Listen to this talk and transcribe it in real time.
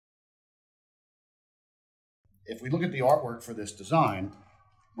if we look at the artwork for this design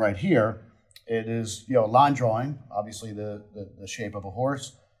right here, it is, you know, line drawing, obviously the shape of a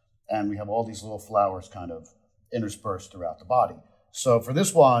horse, and we have all these little flowers kind of interspersed throughout the body. So for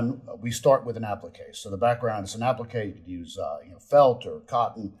this one, we start with an applique. So the background is an applique. You could use you know, felt or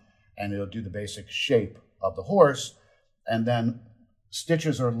cotton, and it'll do the basic shape of the horse. And then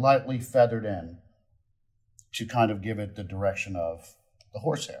stitches are lightly feathered in to kind of give it the direction of the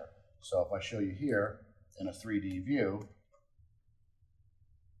horsehair. So if I show you here in a 3D view,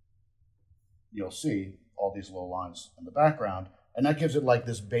 you'll see all these little lines in the background, and that gives it like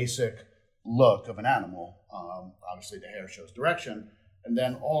this basic look of an animal. Obviously the hair shows direction, and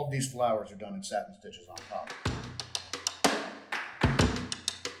then all of these flowers are done in satin stitches on top.